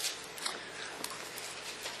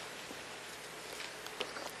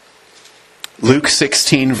Luke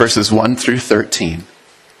 16, verses 1 through 13.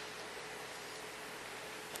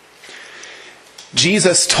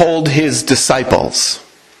 Jesus told his disciples,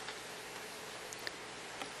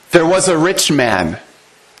 "There was a rich man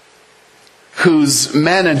whose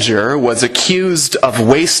manager was accused of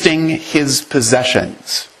wasting his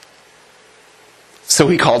possessions. So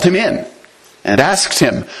he called him in and asked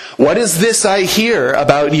him, 'What is this I hear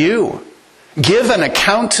about you? Give an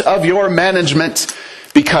account of your management,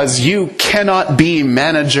 because you cannot be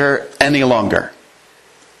manager any longer.'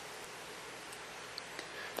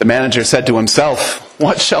 The manager said to himself,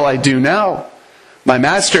 'What shall I do now? My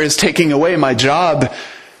master is taking away my job.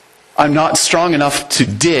 I'm not strong enough to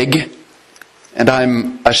dig, and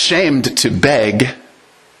I'm ashamed to beg.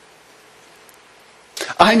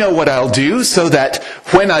 I know what I'll do so that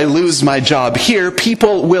when I lose my job here,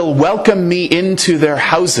 people will welcome me into their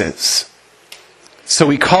houses.' So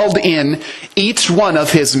he called in each one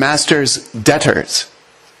of his master's debtors.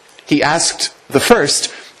 He asked the first,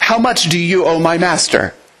 'How much do you owe my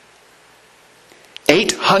master?'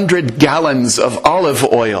 800 gallons of olive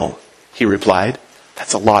oil,' he replied."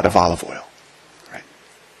 That's a lot of olive oil. Right?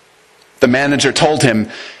 The manager told him,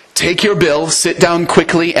 "Take your bill, sit down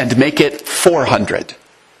quickly, and make it 400.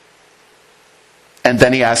 And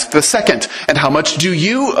then he asked the second, "And how much do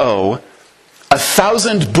you owe?"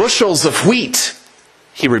 1,000 bushels of wheat,"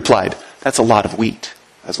 he replied. That's a lot of wheat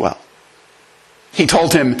as well. He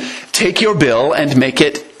told him, "Take your bill and make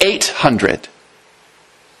it 800.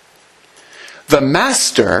 The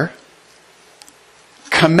master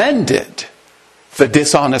commended the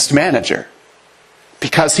dishonest manager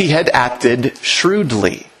because he had acted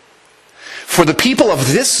shrewdly. For the people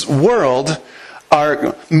of this world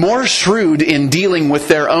are more shrewd in dealing with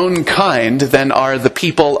their own kind than are the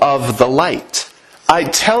people of the light. I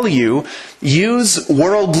tell you, use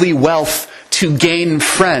worldly wealth to gain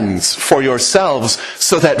friends for yourselves,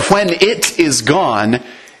 so that when it is gone,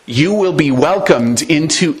 you will be welcomed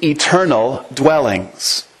into eternal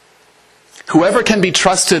dwellings. Whoever can be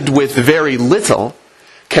trusted with very little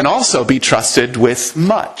can also be trusted with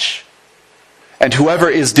much. And whoever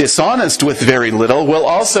is dishonest with very little will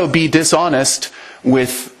also be dishonest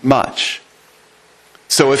with much.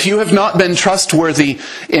 So if you have not been trustworthy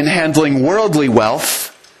in handling worldly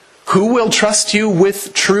wealth, who will trust you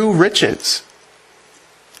with true riches?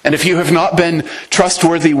 And if you have not been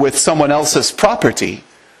trustworthy with someone else's property,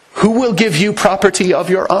 who will give you property of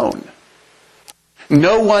your own?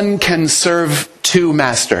 No one can serve two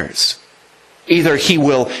masters. Either he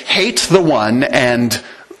will hate the one and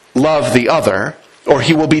love the other, or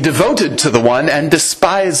he will be devoted to the one and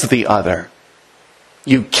despise the other.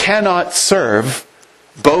 You cannot serve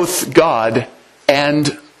both God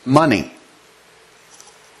and money."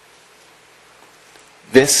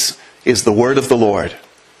 This is the word of the Lord.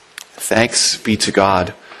 Thanks be to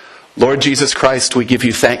God. Lord Jesus Christ, we give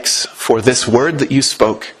you thanks for this word that you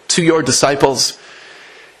spoke to your disciples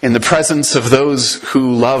in the presence of those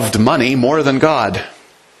who loved money more than God.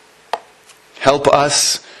 Help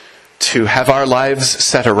us to have our lives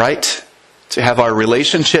set aright, to have our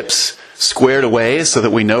relationships squared away so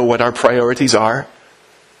that we know what our priorities are.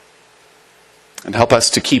 And help us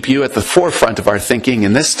to keep you at the forefront of our thinking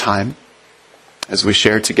in this time as we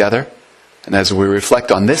share together and as we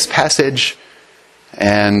reflect on this passage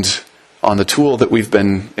and on the tool that we've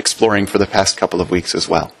been exploring for the past couple of weeks as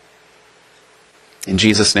well. In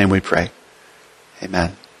Jesus' name we pray.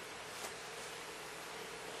 Amen.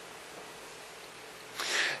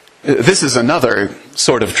 This is another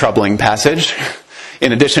sort of troubling passage.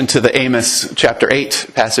 In addition to the Amos chapter 8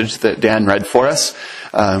 passage that Dan read for us,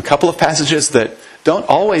 a couple of passages that don't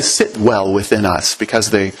always sit well within us because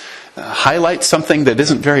they highlight something that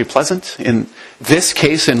isn't very pleasant. In this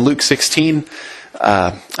case, in Luke 16,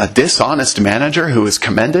 a dishonest manager who is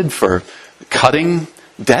commended for cutting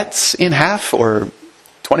debts in half or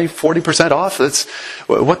 40% off.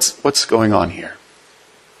 What's going on here?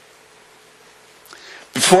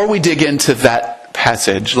 Before we dig into that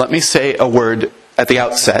passage, let me say a word at the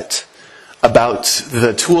outset about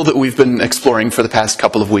the tool that we've been exploring for the past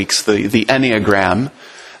couple of weeks, the Enneagram,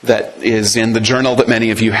 that is in the journal that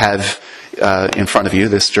many of you have in front of you,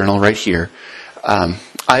 this journal right here. I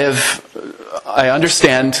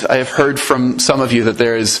understand, I have heard from some of you that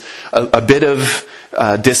there is a bit of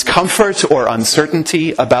discomfort or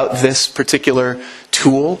uncertainty about this particular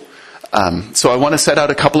tool. So I want to set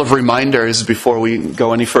out a couple of reminders before we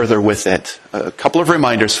go any further with it. A couple of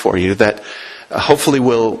reminders for you that hopefully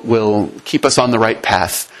will keep us on the right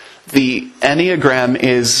path. The Enneagram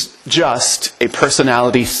is just a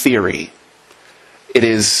personality theory. It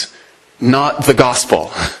is not the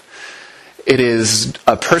gospel. It is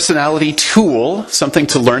a personality tool, something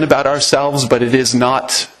to learn about ourselves, but it is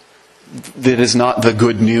not the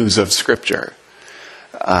good news of Scripture.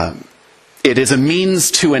 It is a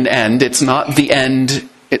means to an end. It's not the end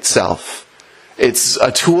itself. It's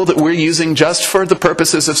a tool that we're using just for the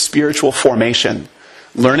purposes of spiritual formation.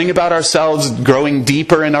 Learning about ourselves, growing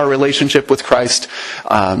deeper in our relationship with Christ,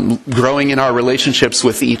 growing in our relationships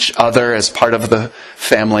with each other as part of the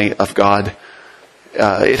family of God.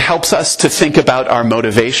 It helps us to think about our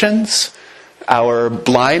motivations, our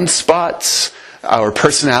blind spots, our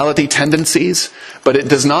personality tendencies, but it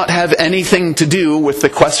does not have anything to do with the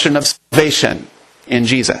question of salvation in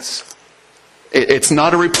Jesus. It's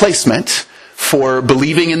not a replacement for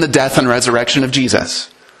believing in the death and resurrection of Jesus.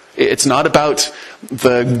 It's not about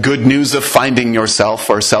the good news of finding yourself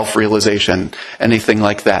or self-realization, anything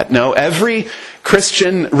like that. No, every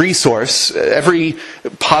Christian resource, every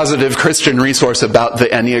positive Christian resource about the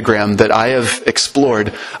Enneagram that I have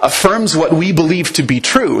explored affirms what we believe to be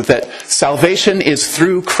true, that salvation is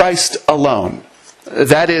through Christ alone.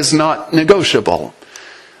 That is not negotiable.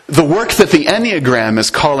 The work that the Enneagram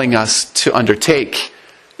is calling us to undertake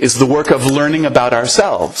is the work of learning about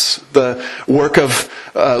ourselves, the work of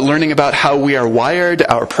learning about how we are wired,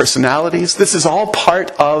 our personalities. This is all part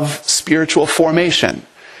of spiritual formation,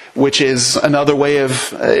 which is another way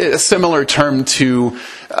of, a similar term to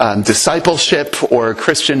discipleship or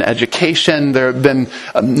Christian education. There have been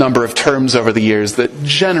a number of terms over the years that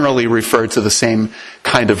generally refer to the same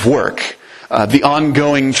kind of work. The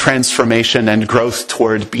ongoing transformation and growth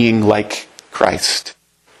toward being like Christ.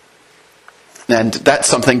 And that's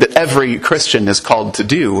something that every Christian is called to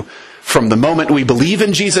do from the moment we believe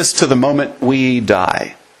in Jesus to the moment we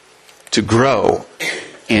die, to grow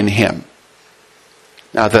in Him.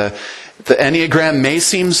 Now, the Enneagram may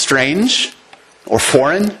seem strange or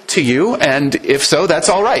foreign to you, and if so, that's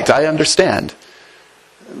all right. I understand.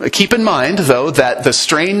 Keep in mind, though, that the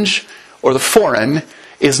strange or the foreign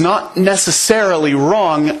is not necessarily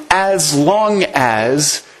wrong as long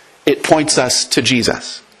as it points us to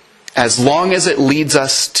Jesus. As long as it leads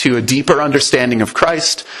us to a deeper understanding of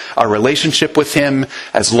Christ, our relationship with Him,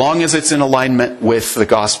 as long as it's in alignment with the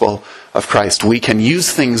gospel of Christ, we can use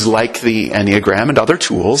things like the Enneagram and other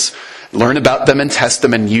tools, learn about them and test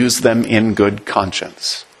them and use them in good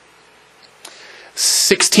conscience.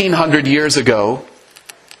 1600 years ago,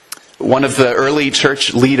 one of the early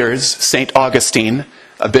church leaders, St. Augustine,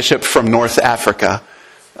 a bishop from North Africa,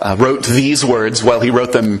 wrote these words. Well, he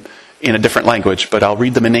wrote them in a different language, but I'll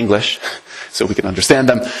read them in English so we can understand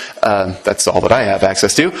them. That's all that I have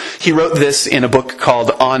access to. He wrote this in a book called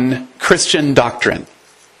On Christian Doctrine.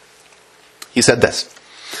 He said this: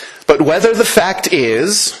 "But whether the fact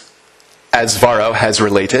is, as Varro has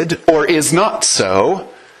related, or is not so,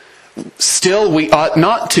 still we ought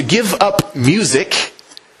not to give up music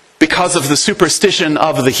because of the superstition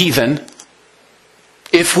of the heathen,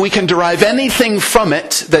 if we can derive anything from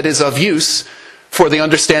it that is of use for the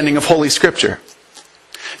understanding of Holy Scripture.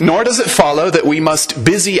 Nor does it follow that we must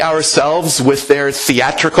busy ourselves with their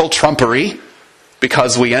theatrical trumpery,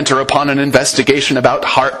 because we enter upon an investigation about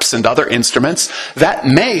harps and other instruments that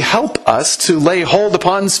may help us to lay hold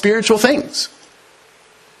upon spiritual things.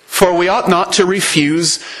 For we ought not to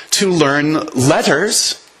refuse to learn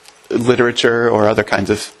letters, literature or other kinds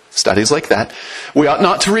of studies like that. We ought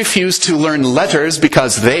not to refuse to learn letters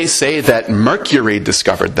because they say that Mercury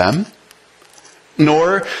discovered them,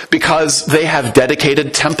 nor because they have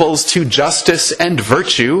dedicated temples to justice and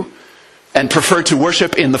virtue and prefer to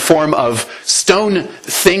worship in the form of stone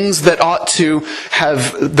things that ought to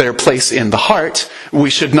have their place in the heart. We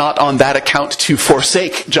should not on that account to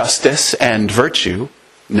forsake justice and virtue.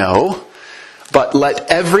 No, but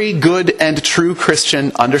let every good and true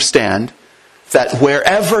Christian understand that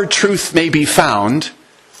wherever truth may be found,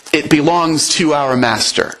 it belongs to our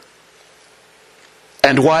Master.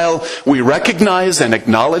 And while we recognize and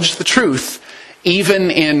acknowledge the truth, even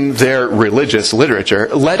in their religious literature,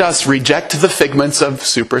 let us reject the figments of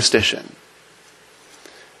superstition."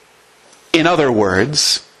 In other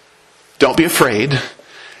words, don't be afraid.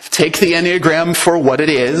 Take the Enneagram for what it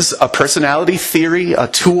is, a personality theory, a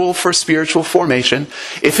tool for spiritual formation.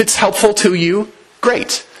 If it's helpful to you,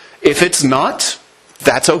 great. If it's not,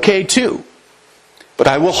 that's okay too. But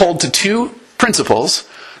I will hold to two principles.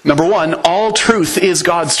 Number one, all truth is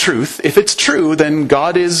God's truth. If it's true, then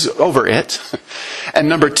God is over it. And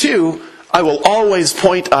number two, I will always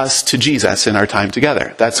point us to Jesus in our time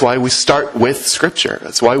together. That's why we start with Scripture.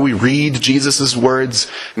 That's why we read Jesus' words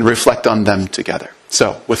and reflect on them together.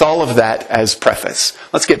 So, with all of that as preface,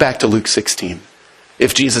 let's get back to Luke 16.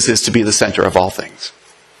 If Jesus is to be the center of all things.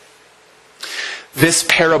 This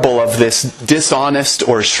parable of this dishonest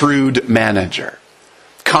or shrewd manager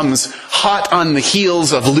comes hot on the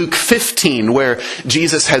heels of Luke 15, where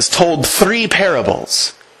Jesus has told 3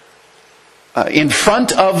 parables in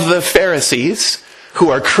front of the Pharisees,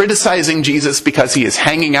 who are criticizing Jesus because he is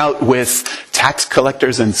hanging out with tax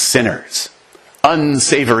collectors and sinners,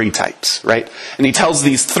 unsavory types, right? And he tells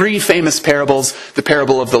these 3 famous parables: the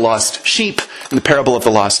parable of the lost sheep, and the parable of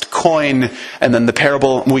the lost coin, and then the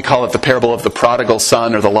parable, we call it the parable of the prodigal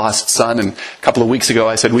son or the lost son. And a couple of weeks ago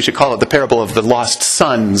I said we should call it the parable of the lost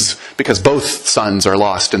sons, because both sons are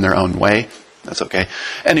lost in their own way. That's okay.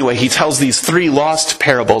 Anyway, he tells these 3 lost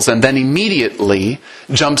parables, and then immediately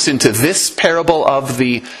jumps into this parable of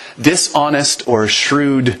the dishonest or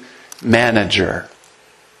shrewd manager.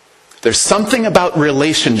 There's something about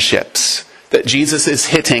relationships that Jesus is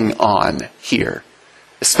hitting on here,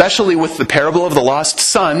 especially with the parable of the lost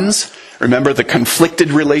sons. Remember the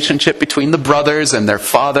conflicted relationship between the brothers and their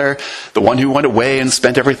father, the one who went away and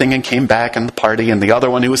spent everything and came back and the party, and the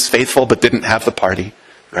other one who was faithful but didn't have the party,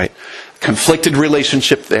 right? Conflicted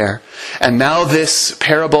relationship there. And now this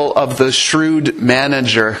parable of the shrewd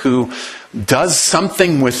manager who does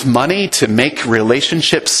something with money to make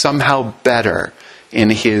relationships somehow better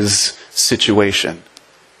in his situation.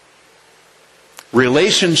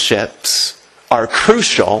 Relationships are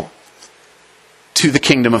crucial to the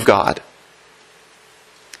kingdom of God.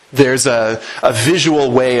 There's a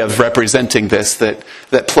visual way of representing this that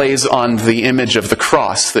plays on the image of the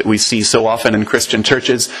cross that we see so often in Christian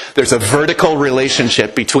churches. There's a vertical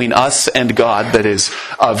relationship between us and God that is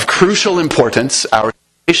of crucial importance. Our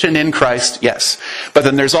salvation in Christ, yes. But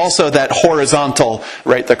then there's also that horizontal,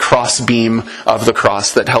 right, the cross beam of the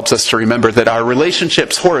cross that helps us to remember that our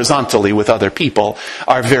relationships horizontally with other people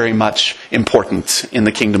are very much important in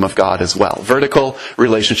the kingdom of God as well. Vertical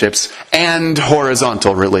relationships and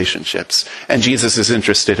horizontal relationships. And Jesus is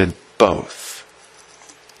interested in both.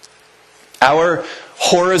 Our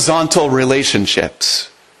horizontal relationships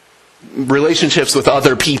with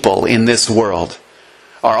other people in this world,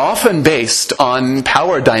 are often based on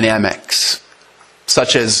power dynamics,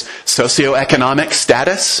 such as socioeconomic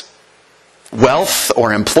status, wealth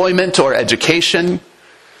or employment or education,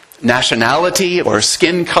 nationality or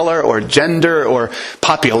skin color or gender or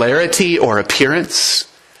popularity or appearance.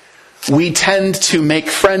 We tend to make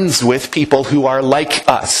friends with people who are like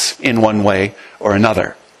us in one way or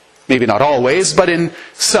another. Maybe not always, but in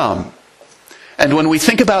some. And when we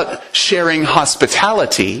think about sharing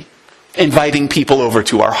hospitality, inviting people over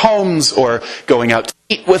to our homes, or going out to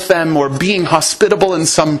eat with them, or being hospitable in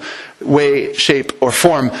some way, shape, or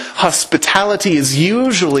form, hospitality is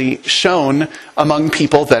usually shown among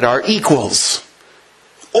people that are equals,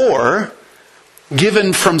 or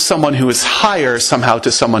given from someone who is higher somehow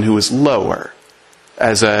to someone who is lower,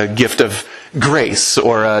 as a gift of grace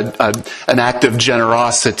or an act of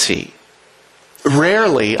generosity.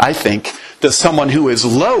 Rarely, I think, does someone who is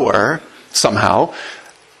lower somehow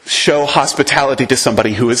show hospitality to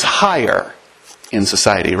somebody who is higher in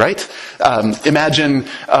society, right? Imagine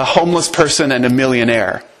a homeless person and a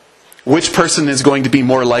millionaire. Which person is going to be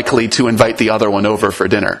more likely to invite the other one over for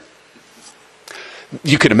dinner?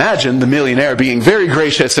 You could imagine the millionaire being very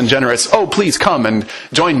gracious and generous. Oh, please come and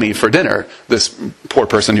join me for dinner. This poor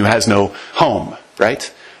person who has no home,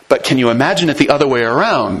 right? But can you imagine it the other way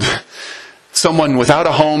around? Someone without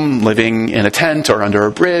a home, living in a tent or under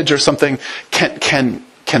a bridge or something,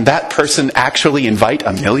 can that person actually invite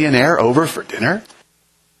a millionaire over for dinner?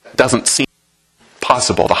 It doesn't seem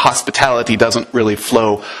possible. The hospitality doesn't really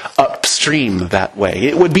flow upstream that way.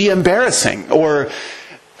 It would be embarrassing or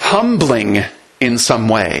humbling in some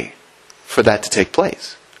way for that to take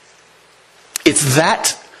place. It's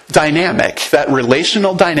that dynamic, that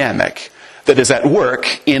relational dynamic, that is at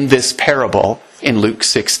work in this parable in Luke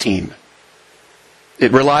 16.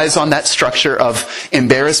 It relies on that structure of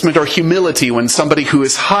embarrassment or humility when somebody who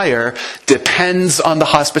is higher depends on the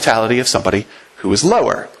hospitality of somebody who is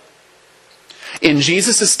lower. In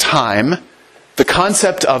Jesus' time, the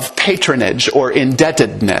concept of patronage or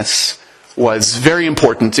indebtedness was very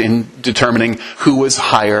important in determining who was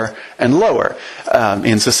higher and lower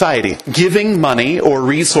in society. Giving money or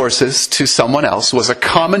resources to someone else was a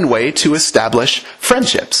common way to establish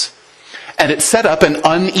friendships. And it set up an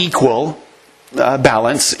unequal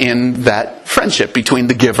balance in that friendship between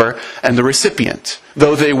the giver and the recipient.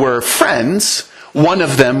 Though they were friends, one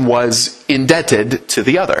of them was indebted to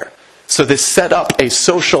the other. So this set up a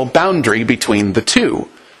social boundary between the two,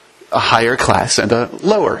 a higher class and a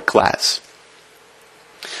lower class.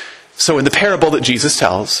 So in the parable that Jesus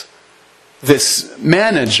tells, this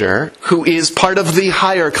manager, who is part of the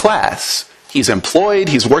higher class, He's employed,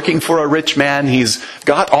 he's working for a rich man, he's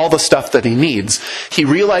got all the stuff that he needs. He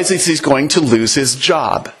realizes he's going to lose his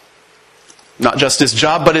job. Not just his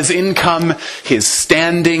job, but his income, his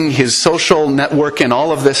standing, his social network, and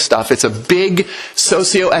all of this stuff. It's a big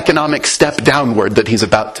socioeconomic step downward that he's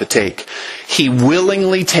about to take. He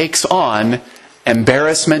willingly takes on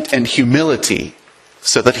embarrassment and humility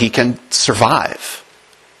so that he can survive.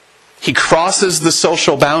 He crosses the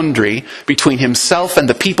social boundary between himself and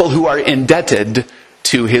the people who are indebted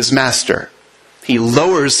to his master. He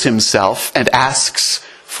lowers himself and asks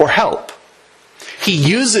for help. He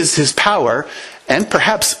uses his power, and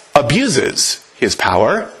perhaps abuses his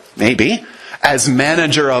power, maybe, as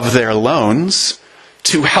manager of their loans,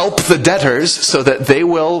 to help the debtors so that they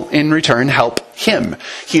will in return help him.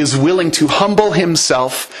 He is willing to humble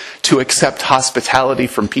himself to accept hospitality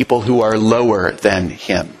from people who are lower than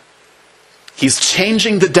him. He's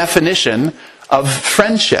changing the definition of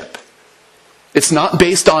friendship. It's not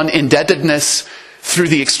based on indebtedness through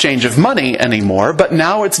the exchange of money anymore, but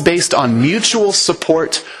now it's based on mutual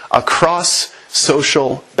support across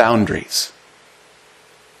social boundaries.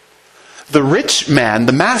 The rich man,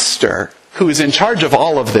 the master, who is in charge of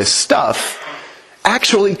all of this stuff,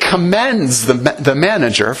 actually commends the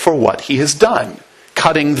manager for what he has done,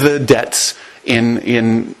 cutting the debts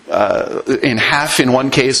in half in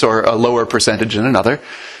one case or a lower percentage in another.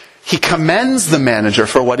 He commends the manager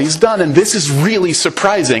for what he's done, and this is really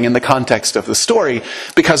surprising in the context of the story,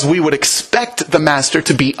 because we would expect the master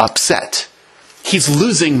to be upset. He's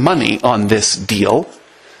losing money on this deal.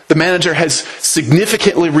 The manager has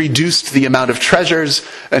significantly reduced the amount of treasures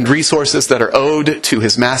and resources that are owed to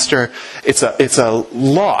his master. It's a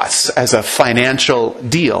loss as a financial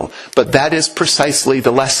deal, but that is precisely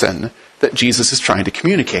the lesson that Jesus is trying to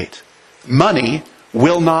communicate. Money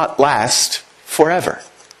will not last forever.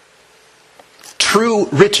 True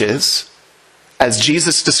riches, as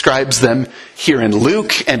Jesus describes them here in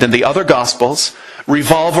Luke and in the other Gospels,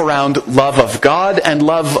 revolve around love of God and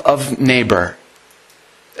love of neighbor.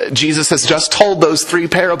 Jesus has just told those three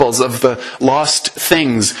parables of the lost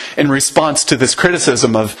things in response to this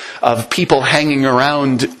criticism of people hanging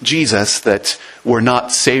around Jesus that were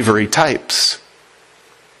not savory types.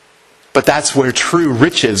 But that's where true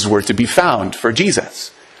riches were to be found for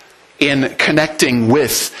Jesus, in connecting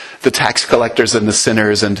with the tax collectors and the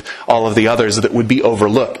sinners and all of the others that would be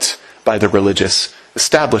overlooked by the religious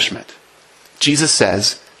establishment. Jesus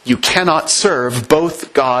says, you cannot serve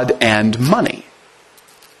both God and money.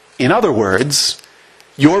 In other words,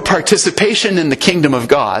 your participation in the kingdom of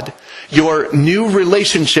God, your new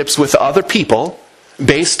relationships with other people,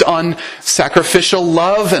 based on sacrificial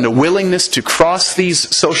love and a willingness to cross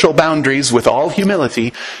these social boundaries with all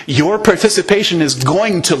humility, your participation is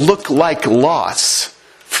going to look like loss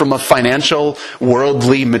from a financial,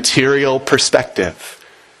 worldly, material perspective.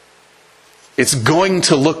 It's going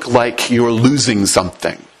to look like you're losing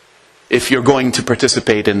something if you're going to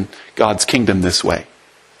participate in God's kingdom this way.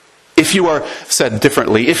 If you are, said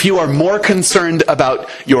differently, if you are more concerned about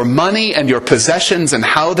your money and your possessions and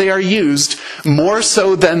how they are used, more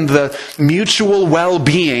so than the mutual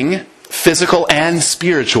well-being, physical and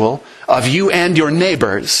spiritual, of you and your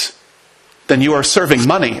neighbors, then you are serving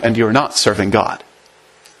money and you're not serving God.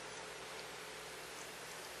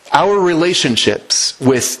 Our relationships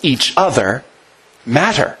with each other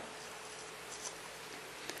matter.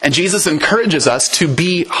 And Jesus encourages us to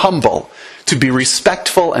be humble, to be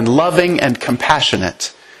respectful and loving and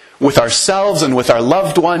compassionate with ourselves and with our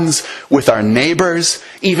loved ones, with our neighbors,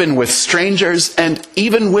 even with strangers, and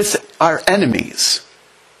even with our enemies.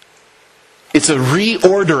 It's a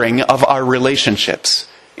reordering of our relationships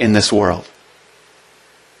in this world.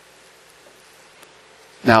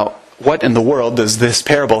 Now, what in the world does this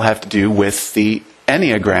parable have to do with the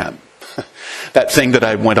Enneagram? That thing that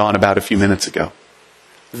I went on about a few minutes ago.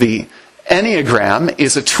 The Enneagram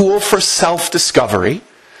is a tool for self-discovery.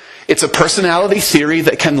 It's a personality theory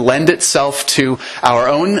that can lend itself to our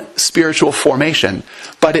own spiritual formation,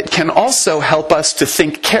 but it can also help us to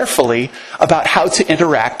think carefully about how to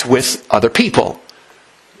interact with other people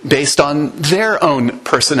based on their own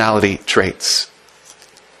personality traits.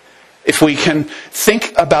 If we can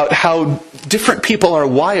think about how different people are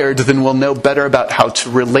wired, then we'll know better about how to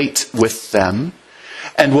relate with them.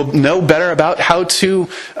 And we'll know better about how to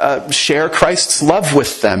share Christ's love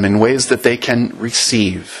with them in ways that they can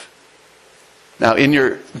receive. Now, in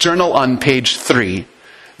your journal on page 3,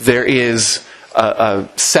 there is a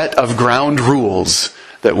set of ground rules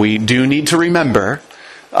that we do need to remember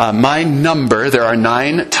my number, there are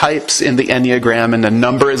 9 types in the Enneagram, and a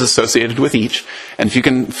number is associated with each. And if you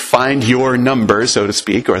can find your number, so to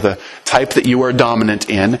speak, or the type that you are dominant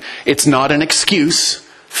in, it's not an excuse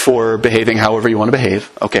for behaving however you want to behave.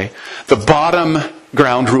 Okay. The bottom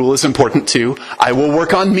ground rule is important too. I will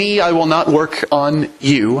work on me, I will not work on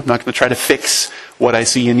you. I'm not going to try to fix what I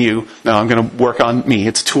see in you. No, I'm going to work on me.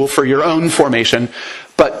 It's a tool for your own formation.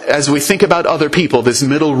 But as we think about other people, this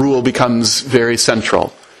middle rule becomes very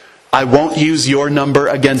central. I won't use your number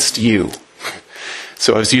against you.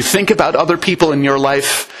 So as you think about other people in your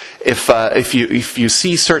life, if you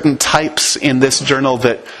see certain types in this journal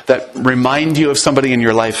that remind you of somebody in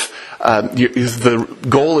your life, the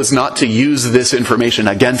goal is not to use this information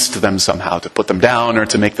against them somehow, to put them down or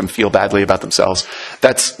to make them feel badly about themselves.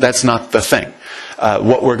 That's not the thing.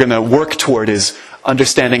 What we're going to work toward is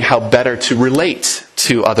understanding how better to relate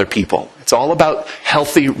to other people. It's all about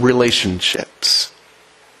healthy relationships.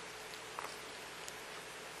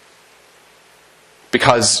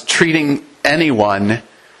 Because treating anyone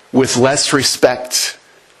with less respect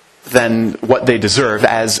than what they deserve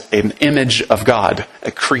as an image of God,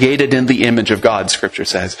 created in the image of God, Scripture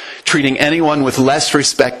says, treating anyone with less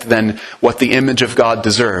respect than what the image of God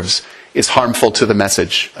deserves is harmful to the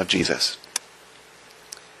message of Jesus.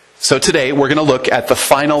 So today we're going to look at the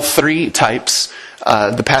final 3 types.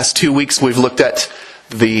 The past 2 weeks we've looked at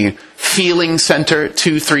the feeling center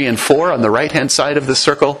 2, 3, and 4 on the right-hand side of the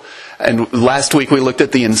circle. And last week we looked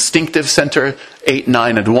at the instinctive center 8,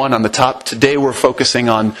 9, and 1 on the top. Today we're focusing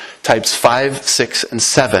on types 5, 6, and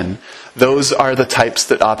 7. Those are the types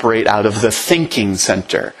that operate out of the thinking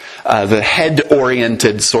center, the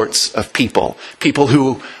head-oriented sorts of people. People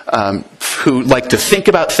who like to think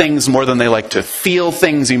about things more than they like to feel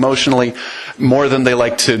things emotionally, more than they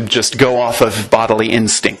like to just go off of bodily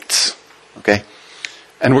instincts. Okay?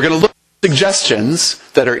 And we're going to look at suggestions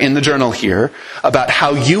that are in the journal here about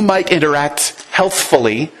how you might interact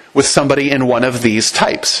healthfully with somebody in one of these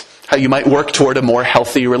types. How you might work toward a more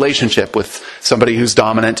healthy relationship with somebody who's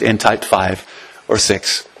dominant in type 5 or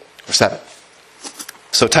 6 or 7.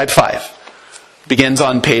 So type 5 begins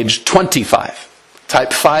on page 25.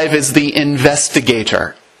 Type 5 is the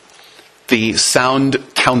investigator, the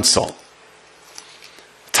sound counsel.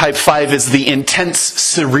 Type 5 is the intense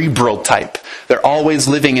cerebral type. They're always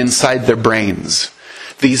living inside their brains.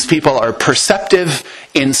 These people are perceptive,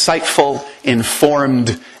 insightful,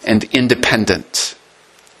 informed, and independent.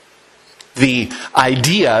 The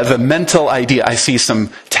idea, the mental idea, I see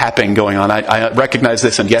some tapping going on. I recognize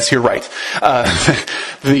this, and yes, you're right.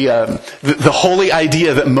 The holy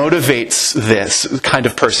idea that motivates this kind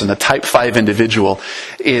of person, a type 5 individual,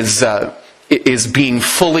 is being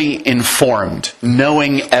fully informed,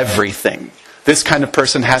 knowing everything. This kind of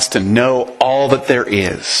person has to know all that there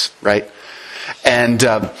is, right? And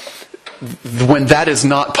when that is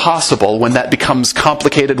not possible, when that becomes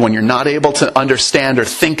complicated, when you're not able to understand or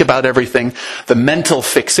think about everything, the mental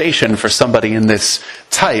fixation for somebody in this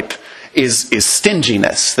type is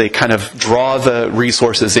stinginess. They kind of draw the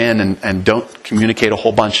resources in and don't communicate a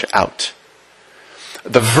whole bunch out.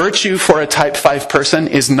 The virtue for a type 5 person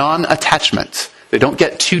is non-attachment. They don't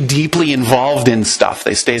get too deeply involved in stuff.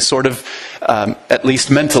 They stay sort of, at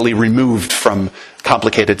least mentally, removed from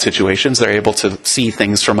complicated situations. They're able to see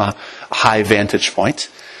things from a high vantage point.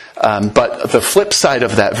 But the flip side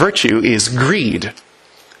of that virtue is greed.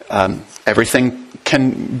 Everything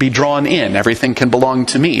can be drawn in. Everything can belong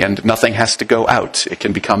to me, and nothing has to go out. It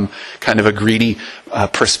can become kind of a greedy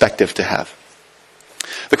perspective to have.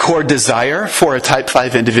 The core desire for a type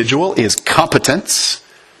 5 individual is competence,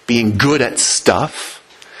 being good at stuff.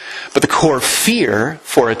 But the core fear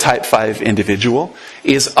for a type 5 individual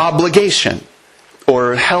is obligation,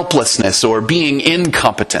 or helplessness, or being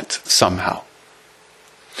incompetent somehow.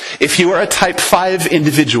 If you are a type 5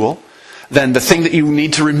 individual, then the thing that you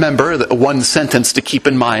need to remember, the one sentence to keep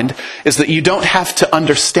in mind, is that you don't have to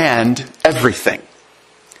understand everything.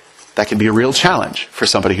 That can be a real challenge for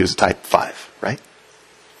somebody who's a type 5, right?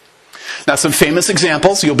 Now, some famous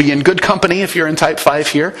examples. You'll be in good company if you're in type 5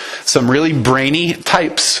 here. Some really brainy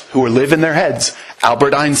types who live in their heads.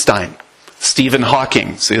 Albert Einstein, Stephen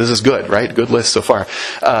Hawking. See, this is good, right? Good list so far.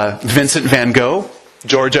 Vincent van Gogh,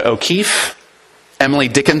 Georgia O'Keeffe, Emily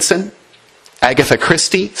Dickinson, Agatha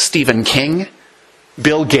Christie, Stephen King,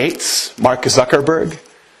 Bill Gates, Mark Zuckerberg,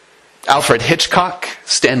 Alfred Hitchcock,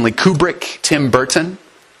 Stanley Kubrick, Tim Burton.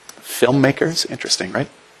 Filmmakers. Interesting, right?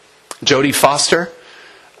 Jodie Foster,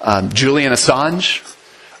 Julian Assange.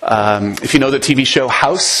 If you know the TV show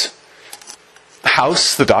House,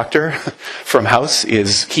 the doctor from House,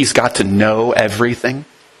 he's got to know everything.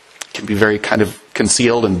 Can be very kind of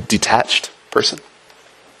concealed and detached person.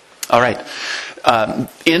 All right.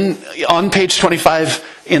 On page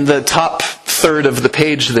 25, in the top third of the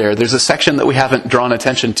page there's a section that we haven't drawn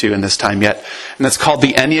attention to in this time yet, and that's called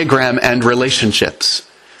the Enneagram and Relationships.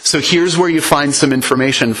 So here's where you find some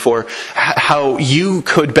information for how you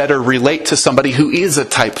could better relate to somebody who is a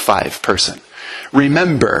type 5 person.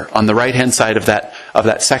 Remember, on the right-hand side of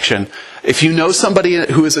that section, if you know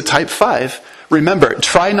somebody who is a type 5, remember,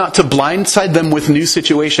 try not to blindside them with new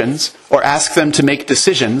situations or ask them to make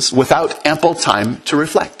decisions without ample time to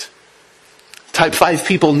reflect. Type 5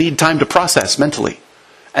 people need time to process mentally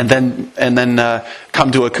and then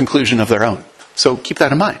come to a conclusion of their own. So keep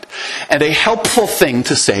that in mind. And a helpful thing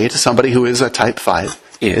to say to somebody who is a type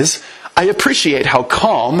 5 is, I appreciate how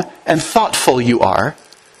calm and thoughtful you are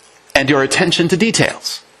and your attention to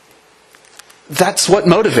details. That's what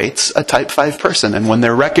motivates a type 5 person. And when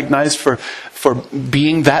they're recognized for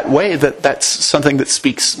being that way, that's something that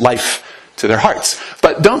speaks life to their hearts.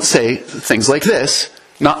 But don't say things like this,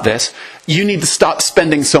 not this. You need to stop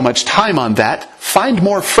spending so much time on that. Find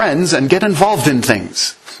more friends and get involved in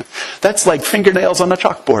things. That's like fingernails on a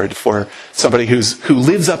chalkboard for somebody who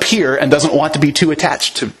lives up here and doesn't want to be too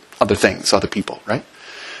attached to other things, other people, right?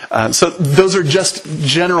 So those are just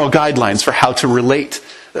general guidelines for how to relate,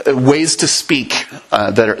 ways to speak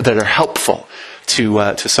that are helpful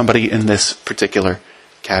to somebody in this particular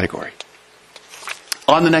category.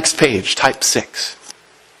 On the next page, type 6.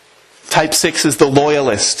 Type 6 is the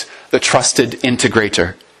loyalist, the trusted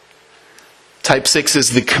integrator. Type 6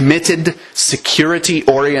 is the committed,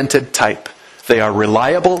 security-oriented type. They are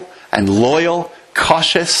reliable and loyal,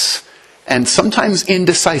 cautious, and sometimes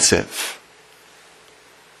indecisive.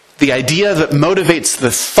 The idea that motivates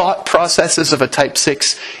the thought processes of a type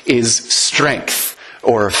 6 is strength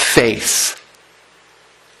or faith.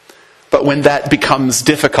 But when that becomes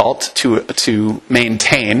difficult to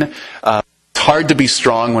maintain, it's hard to be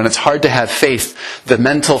strong, when it's hard to have faith, the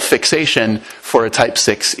mental fixation for a type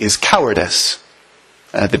 6 is cowardice.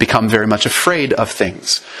 They become very much afraid of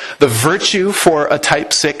things. The virtue for a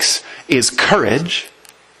type 6 is courage,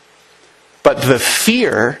 but the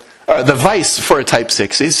vice for a type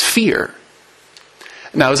 6 is fear.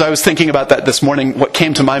 Now, as I was thinking about that this morning, what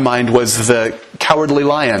came to my mind was the cowardly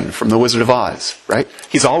lion from The Wizard of Oz, right?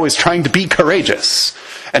 He's always trying to be courageous,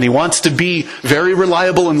 and he wants to be very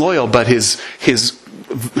reliable and loyal, but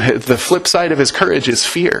the flip side of his courage is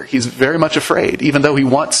fear. He's very much afraid, even though he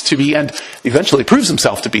wants to be, and eventually proves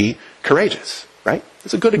himself to be, courageous, right?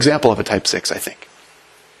 It's a good example of a type 6, I think.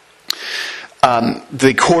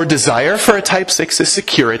 The core desire for a type 6 is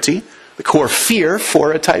security. The core fear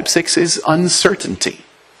for a type 6 is uncertainty.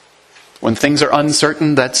 When things are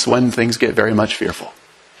uncertain, that's when things get very much fearful.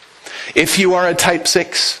 If you are a type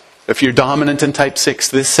 6, if you're dominant in type 6,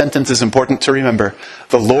 this sentence is important to remember.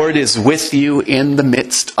 The Lord is with you in the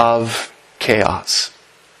midst of chaos.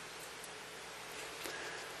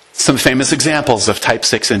 Some famous examples of type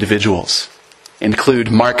 6 individuals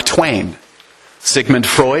include Mark Twain, Sigmund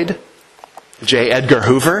Freud, J. Edgar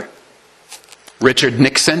Hoover, Richard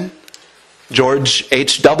Nixon, George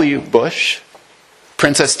H.W. Bush,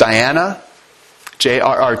 Princess Diana,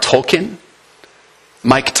 J.R.R. Tolkien,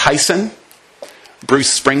 Mike Tyson,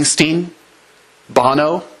 Bruce Springsteen,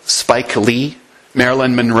 Bono, Spike Lee,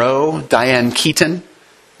 Marilyn Monroe, Diane Keaton,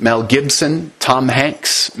 Mel Gibson, Tom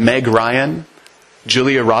Hanks, Meg Ryan,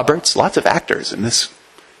 Julia Roberts, lots of actors in this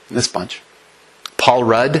bunch. Paul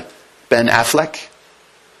Rudd, Ben Affleck.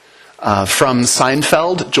 From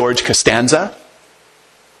Seinfeld, George Costanza.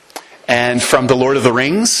 And from The Lord of the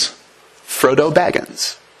Rings, Frodo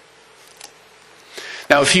Baggins.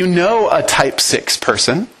 Now, if you know a type 6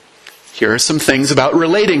 person, here are some things about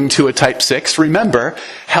relating to a type 6. Remember,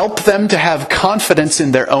 help them to have confidence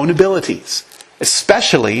in their own abilities,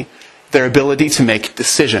 especially their ability to make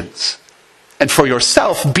decisions. And for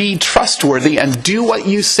yourself, be trustworthy and do what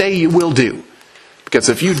you say you will do. Because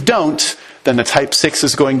if you don't, then the type 6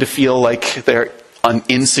 is going to feel like they're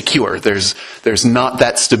insecure. There's not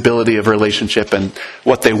that stability of relationship, and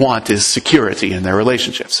what they want is security in their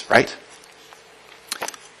relationships, right?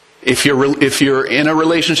 If you're in a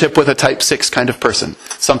relationship with a type 6 kind of person,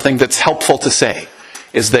 something that's helpful to say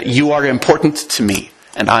is that you are important to me,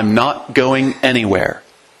 and I'm not going anywhere.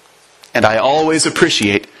 And I always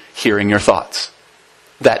appreciate hearing your thoughts.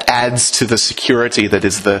 That adds to the security that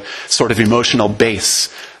is the sort of emotional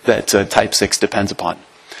base that type 6 depends upon.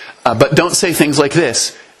 But don't say things like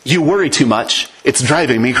this: you worry too much, it's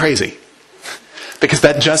driving me crazy. Because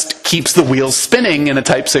that just keeps the wheels spinning in a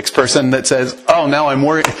type 6 person that says, oh, now I'm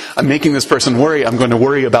worried, I'm making this person worry, I'm going to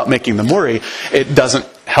worry about making them worry. It doesn't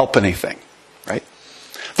help anything, right?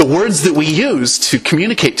 the words that we use to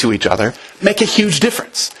communicate to each other make a huge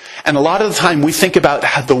difference. And a lot of the time we think about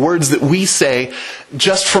the words that we say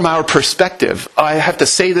just from our perspective. I have to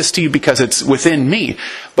say this to you because it's within me.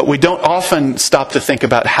 But we don't often stop to think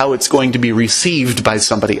about how it's going to be received by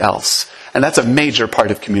somebody else. And that's a major part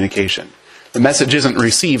of communication. The message isn't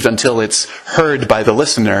received until it's heard by the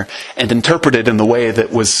listener and interpreted in the way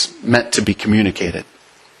that was meant to be communicated.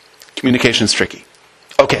 Communication's tricky.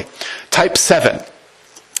 Okay, type 7.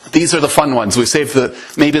 These are the fun ones. We saved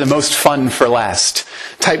maybe the most fun for last.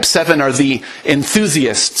 Type 7 are the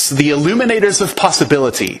enthusiasts, the illuminators of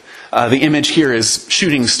possibility. The image here is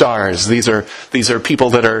shooting stars. These are people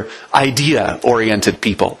that are idea-oriented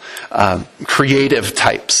people, creative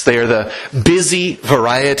types. They are the busy,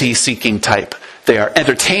 variety-seeking type. They are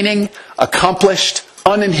entertaining, accomplished,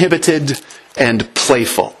 uninhibited, and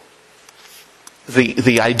playful.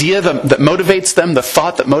 The idea that motivates them, the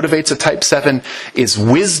thought that motivates a type 7 is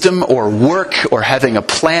wisdom or work or having a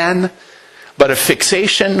plan. But a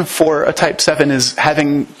fixation for a type 7 is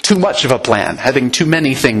having too much of a plan, having too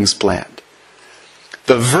many things planned.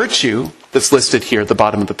 The virtue that's listed here at the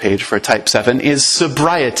bottom of the page for a type 7 is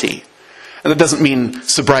sobriety. And that doesn't mean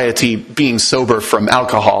sobriety being sober from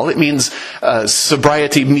alcohol. It means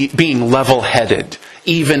sobriety being level-headed,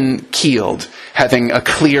 even-keeled, having a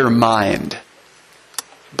clear mind.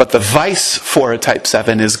 But the vice for a type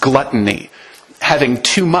 7 is gluttony, having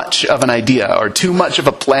too much of an idea or too much of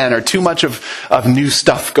a plan or too much of new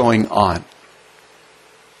stuff going on.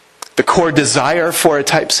 The core desire for a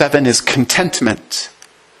type 7 is contentment,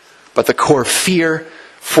 but the core fear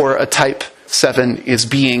for a type 7 is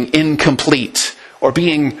being incomplete or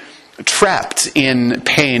being trapped in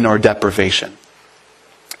pain or deprivation.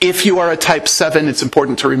 If you are a type 7, it's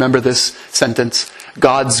important to remember this sentence: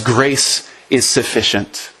 God's grace is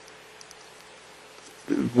sufficient.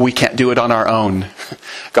 We can't do it on our own.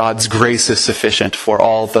 God's grace is sufficient for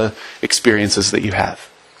all the experiences that you have.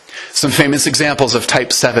 Some famous examples of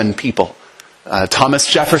type 7 people: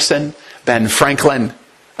 Thomas Jefferson, Ben Franklin,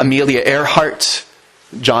 Amelia Earhart,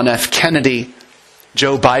 John F. Kennedy,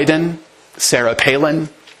 Joe Biden, Sarah Palin,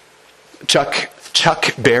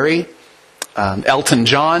 Chuck Berry, Elton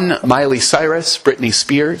John, Miley Cyrus, Britney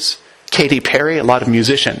Spears, Katy Perry, a lot of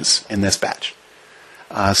musicians in this batch.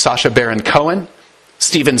 Sacha Baron Cohen,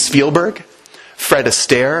 Steven Spielberg, Fred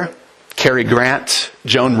Astaire, Cary Grant,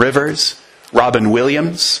 Joan Rivers, Robin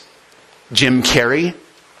Williams, Jim Carrey,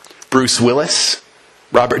 Bruce Willis,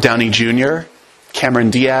 Robert Downey Jr., Cameron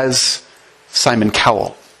Diaz, Simon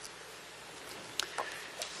Cowell.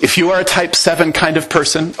 If you are a type 7 kind of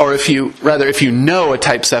person, or if you know a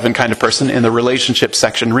type 7 kind of person in the relationship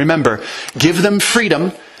section, remember, give them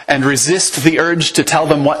freedom and resist the urge to tell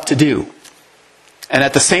them what to do. And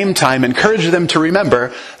at the same time, encourage them to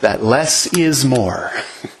remember that less is more.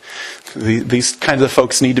 These kinds of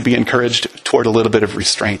folks need to be encouraged toward a little bit of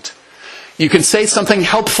restraint. You can say something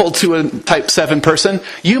helpful to a type 7 person.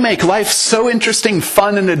 You make life so interesting,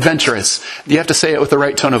 fun, and adventurous. You have to say it with the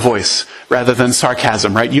right tone of voice rather than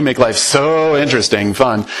sarcasm, right? You make life so interesting,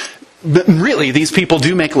 fun. But really, these people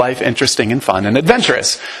do make life interesting and fun and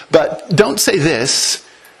adventurous. But don't say this: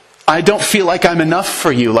 I don't feel like I'm enough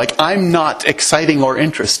for you, like I'm not exciting or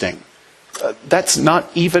interesting. That's not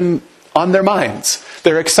even on their minds.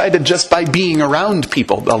 They're excited just by being around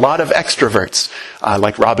people. A lot of extroverts,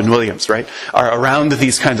 like Robin Williams, right, are around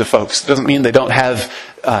these kinds of folks. Doesn't mean they don't have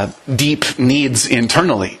deep needs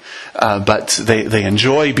internally, but they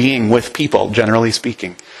enjoy being with people, generally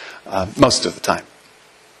speaking, most of the time.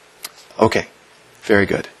 Okay, very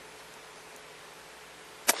good.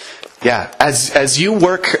 Yeah, as you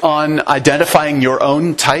work on identifying your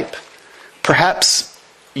own type, perhaps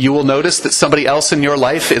you will notice that somebody else in your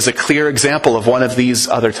life is a clear example of one of these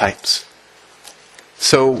other types.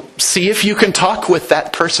 So see if you can talk with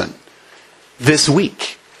that person this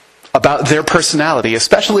week about their personality,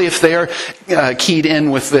 especially if they are keyed in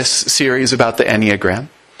with this series about the Enneagram.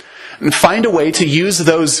 And find a way to use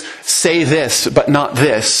those say this but not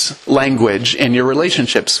this language in your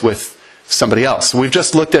relationships with somebody else. We've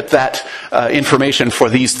just looked at that information for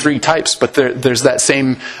these 3 types, but there's that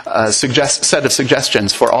same set of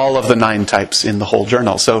suggestions for all of the 9 types in the whole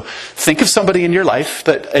journal. So think of somebody in your life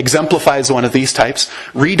that exemplifies one of these types,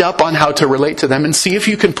 read up on how to relate to them, and see if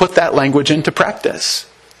you can put that language into practice.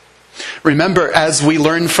 Remember, as we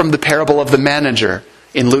learn from the parable of the manager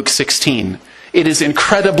in Luke 16, it is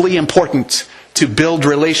incredibly important to build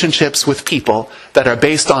relationships with people that are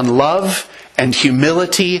based on love and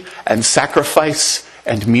humility and sacrifice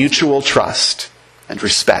and mutual trust and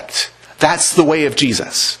respect. That's the way of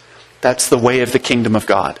Jesus. That's the way of the kingdom of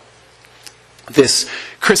God. This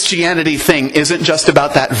Christianity thing isn't just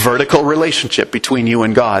about that vertical relationship between you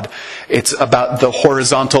and God. It's about the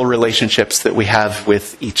horizontal relationships that we have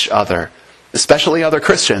with each other, especially other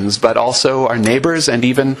Christians, but also our neighbors and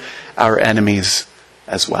even our enemies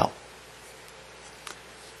as well.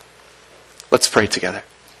 Let's pray together.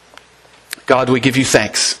 God, we give you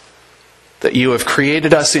thanks that you have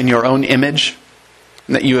created us in your own image,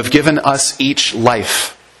 and that you have given us each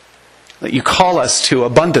life, that you call us to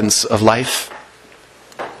abundance of life,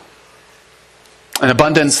 an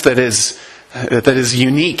abundance that is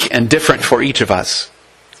unique and different for each of us.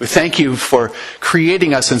 We thank you for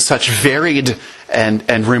creating us in such varied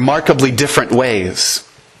and remarkably different ways.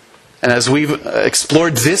 And as we've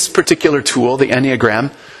explored this particular tool, the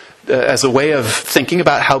Enneagram, as a way of thinking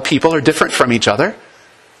about how people are different from each other,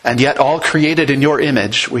 and yet all created in your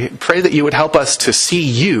image, we pray that you would help us to see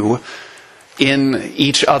you in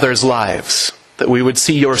each other's lives, that we would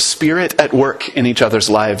see your Spirit at work in each other's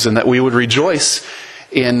lives, and that we would rejoice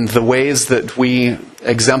in the ways that we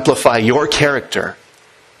exemplify your character,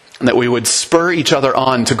 and that we would spur each other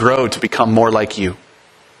on to grow to become more like you.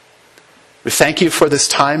 We thank you for this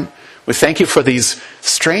time. We thank you for these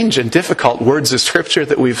strange and difficult words of Scripture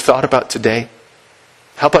that we've thought about today.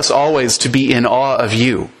 Help us always to be in awe of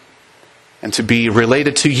you, and to be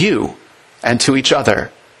related to you and to each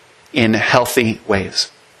other in healthy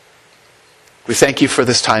ways. We thank you for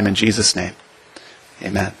this time in Jesus' name.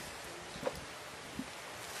 Amen.